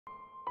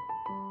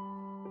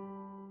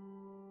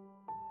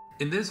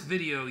In this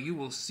video, you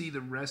will see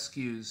the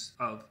rescues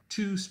of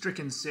 2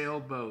 stricken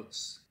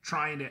sailboats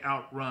trying to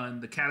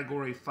outrun the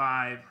Category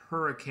 5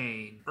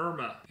 Hurricane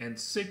Irma, and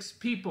 6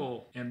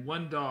 people and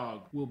 1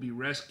 dog will be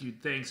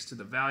rescued thanks to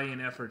the valiant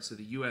efforts of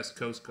the U.S.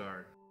 Coast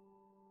Guard.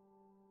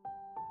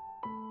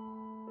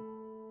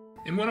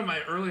 In one of my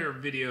earlier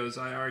videos,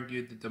 I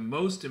argued that the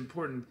most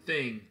important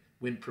thing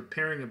when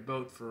preparing a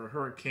boat for a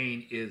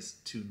hurricane is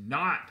to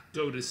not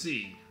go to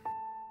sea.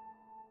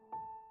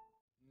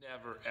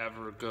 Never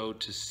ever go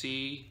to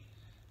sea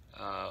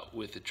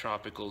with a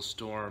tropical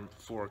storm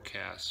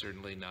forecast,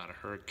 certainly not a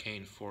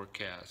hurricane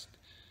forecast.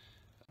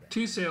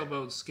 2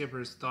 sailboat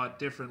skippers thought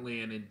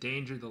differently and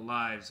endangered the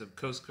lives of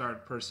Coast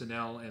Guard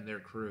personnel and their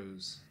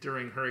crews.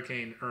 During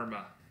Hurricane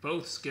Irma,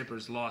 both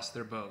skippers lost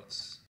their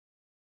boats.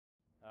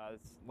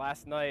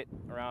 Last night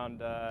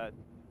around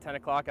 10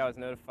 o'clock I was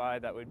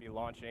notified that we'd be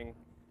launching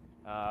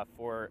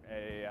for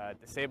a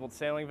disabled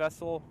sailing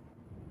vessel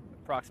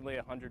approximately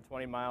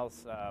 120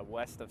 miles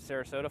west of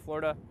Sarasota,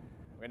 Florida.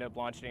 We ended up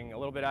launching a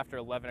little bit after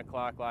 11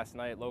 o'clock last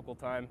night local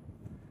time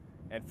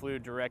and flew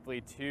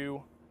directly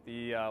to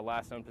the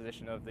last known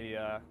position of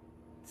the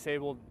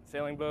disabled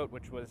sailing boat,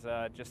 which was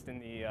just in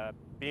the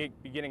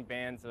beginning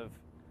bands of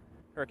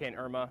Hurricane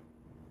Irma.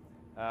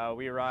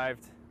 We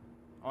arrived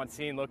on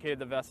scene, located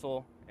the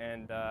vessel,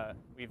 and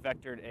we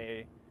vectored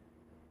a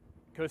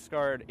Coast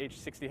Guard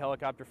H-60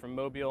 helicopter from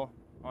Mobile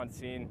on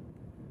scene,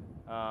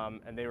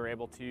 and they were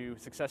able to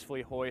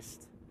successfully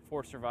hoist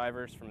 4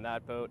 survivors from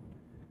that boat.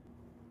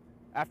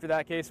 After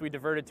that case, we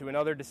diverted to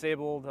another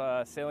disabled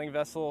sailing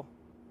vessel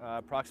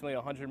approximately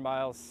 100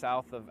 miles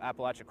south of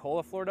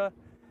Apalachicola, Florida,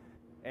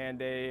 and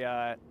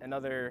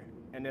another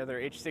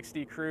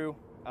H-60 crew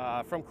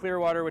from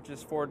Clearwater, which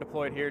is forward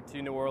deployed here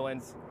to New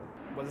Orleans,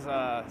 was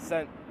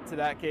sent to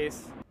that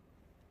case.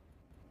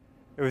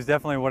 It was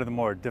definitely one of the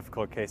more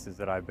difficult cases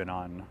that I've been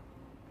on.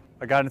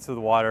 I got into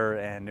the water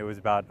and it was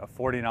about a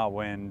 40-knot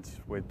wind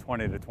with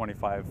 20 to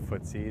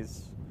 25-foot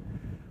seas,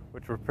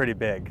 which were pretty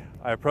big.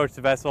 I approached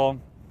the vessel,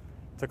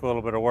 took a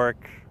little bit of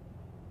work,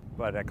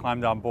 but I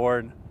climbed on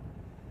board.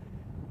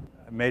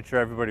 I made sure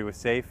everybody was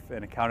safe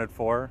and accounted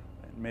for,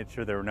 and made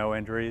sure there were no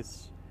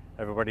injuries.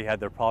 Everybody had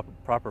their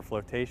proper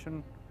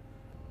flotation.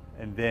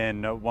 And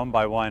then one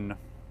by one,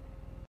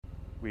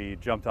 we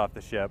jumped off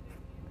the ship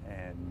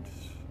and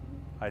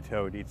I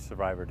towed each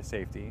survivor to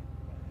safety.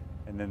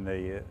 And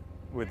then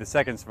with the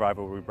second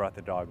survivor, we brought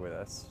the dog with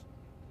us.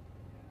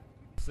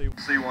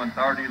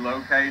 C-130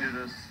 located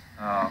us.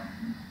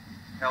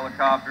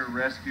 Helicopter,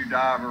 rescue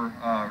diver,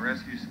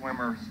 rescue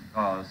swimmers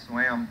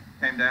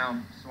came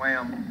down,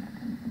 swam,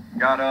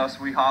 got us.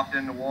 We hopped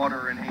in the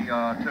water and he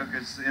took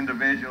us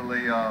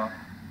individually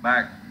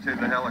back to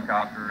the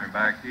helicopter and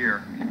back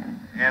here,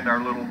 and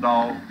our little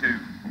dog too.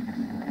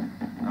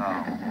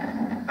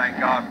 Thank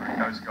God for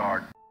the Coast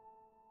Guard.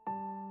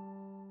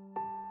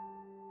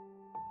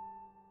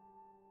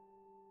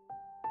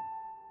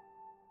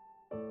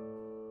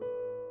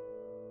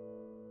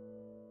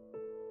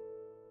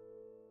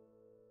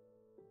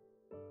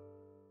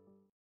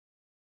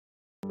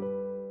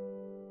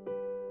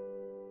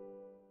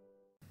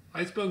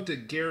 I spoke to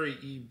Gary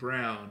E.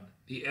 Brown,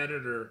 the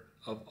editor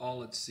of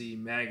All at Sea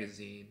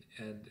magazine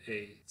and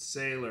a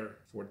sailor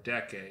for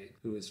decades,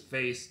 who has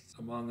faced,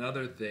 among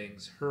other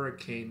things,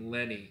 Hurricane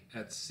Lenny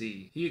at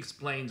sea. He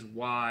explains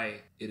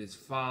why it is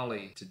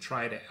folly to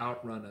try to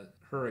outrun a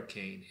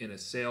hurricane in a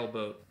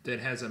sailboat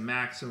that has a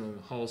maximum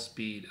hull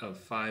speed of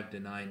 5 to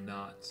 9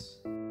 knots.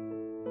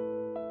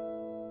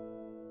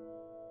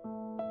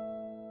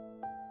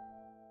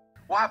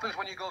 What happens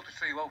when you go to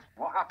sea? Well,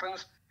 what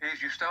happens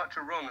is you start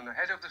to run, and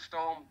ahead of the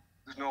storm,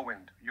 there's no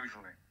wind,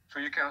 usually. So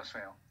you can't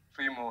sail,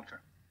 so you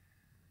motor.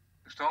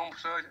 The storm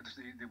surge,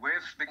 the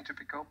waves begin to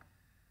pick up,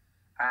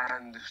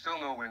 and there's still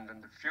no wind,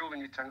 and the fuel in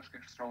your tanks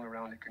gets thrown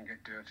around, it can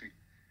get dirty,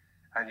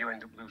 and you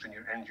end up losing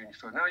your engine.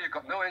 So now you've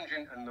got no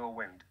engine and no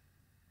wind,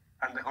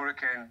 and the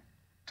hurricane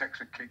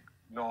takes a kick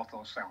north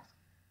or south.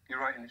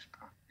 You're right in its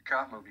path. You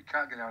can't move, you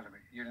can't get out of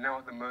it. You're now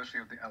at the mercy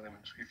of the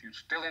elements. If you're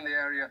still in the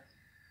area,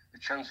 the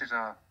chances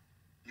are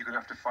you're going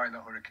to have to fight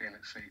that hurricane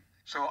at sea.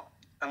 So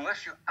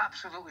unless you're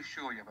absolutely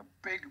sure you have a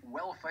big,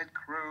 well-fed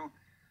crew,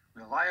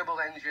 reliable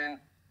engine,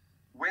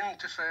 wind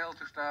to sail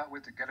to start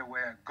with to get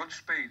away at good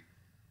speed,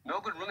 no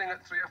good running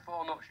at 3 or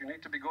 4 knots. You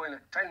need to be going at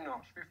 10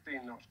 knots,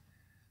 15 knots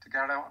to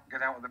get out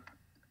of the,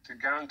 to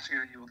guarantee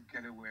that you'll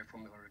get away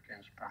from the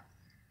hurricane's path.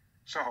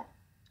 So,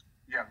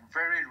 yeah,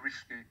 very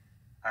risky,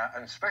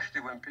 and especially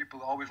when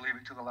people always leave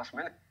it to the last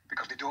minute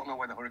because they don't know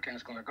where the hurricane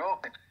is going to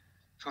go.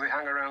 So they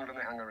hang around and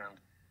they hang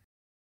around.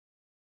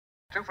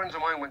 2 friends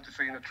of mine went to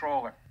sea in a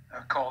trawler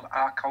called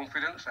Our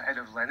Confidence ahead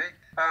of Lenny,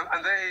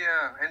 and they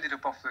ended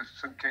up off the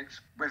St.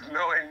 Kitts with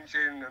no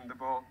engine, and the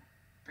boat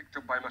picked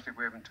up by a massive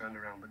wave and turned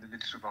around, but they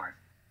did survive.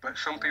 But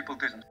some people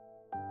didn't.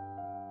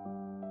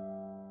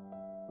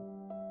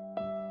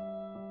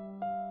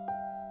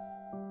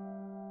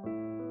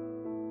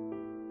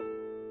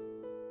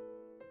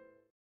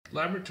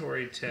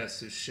 Laboratory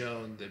tests have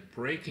shown that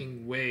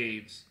breaking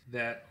waves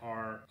that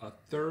are a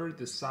third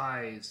the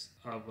size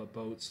of a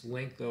boat's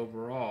length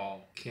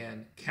overall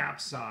can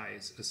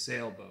capsize a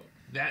sailboat.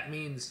 That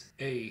means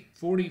a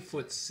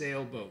 40-foot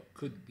sailboat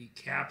could be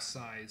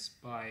capsized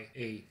by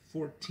a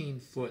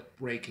 14-foot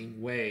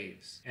breaking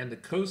waves. And the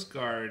Coast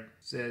Guard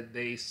said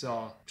they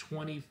saw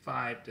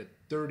 25 to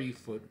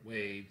 30-foot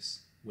waves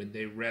when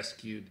they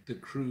rescued the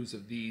crews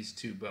of these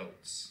two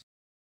boats.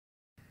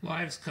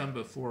 Lives come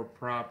before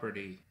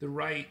property. The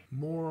right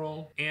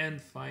moral and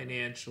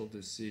financial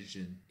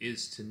decision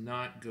is to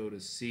not go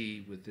to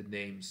sea with the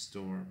named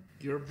storm.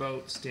 Your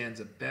boat stands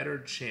a better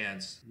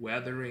chance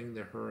weathering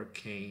the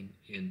hurricane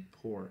in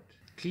port.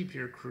 Keep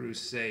your crew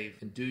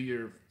safe and do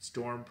your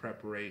storm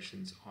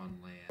preparations on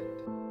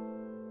land.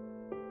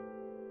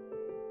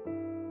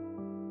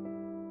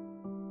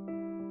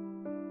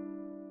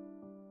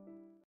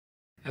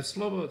 At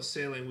Slowboat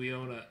Sailing, we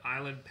own an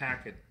Island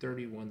Packet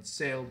 31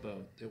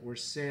 sailboat that we're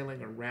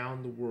sailing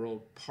around the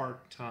world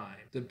part-time.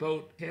 The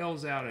boat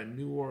hails out of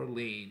New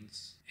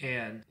Orleans,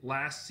 and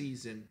last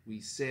season we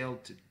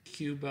sailed to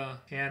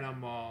Cuba,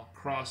 Panama,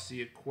 across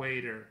the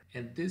equator,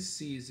 and this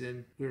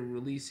season we're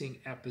releasing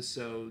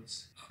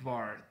episodes of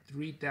our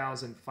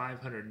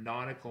 3,500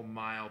 nautical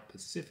mile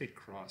Pacific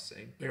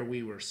crossing, where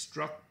we were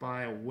struck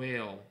by a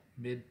whale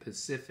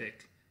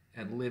mid-Pacific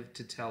and lived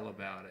to tell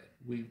about it.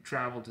 We've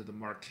traveled to the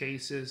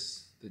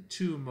Marquesas, the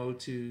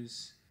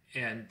Tuamotus,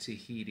 and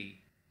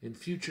Tahiti. In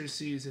future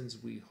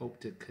seasons, we hope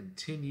to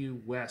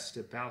continue west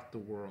about the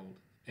world,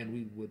 and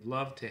we would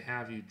love to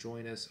have you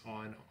join us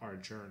on our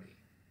journey.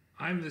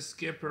 I'm the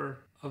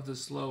skipper of the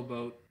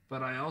Slowboat,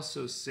 but I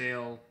also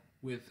sail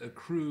with a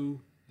crew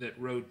that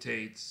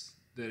rotates,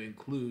 that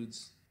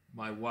includes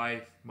my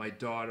wife, my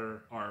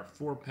daughter, our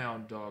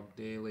 4-pound dog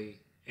Daly,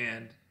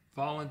 and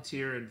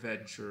volunteer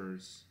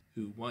adventurers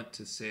who want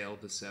to sail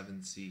the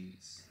 7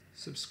 seas.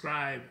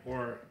 Subscribe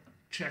or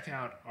check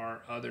out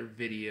our other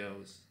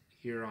videos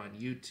here on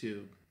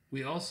YouTube.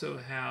 We also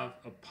have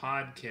a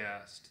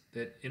podcast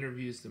that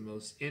interviews the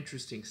most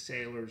interesting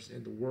sailors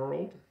in the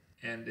world,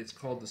 and it's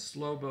called the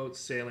Slowboat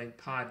Sailing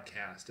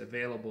Podcast,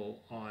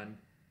 available on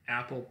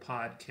Apple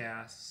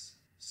Podcasts,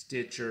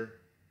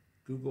 Stitcher,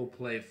 Google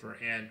Play for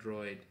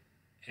Android,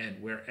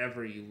 and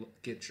wherever you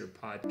get your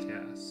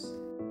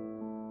podcasts.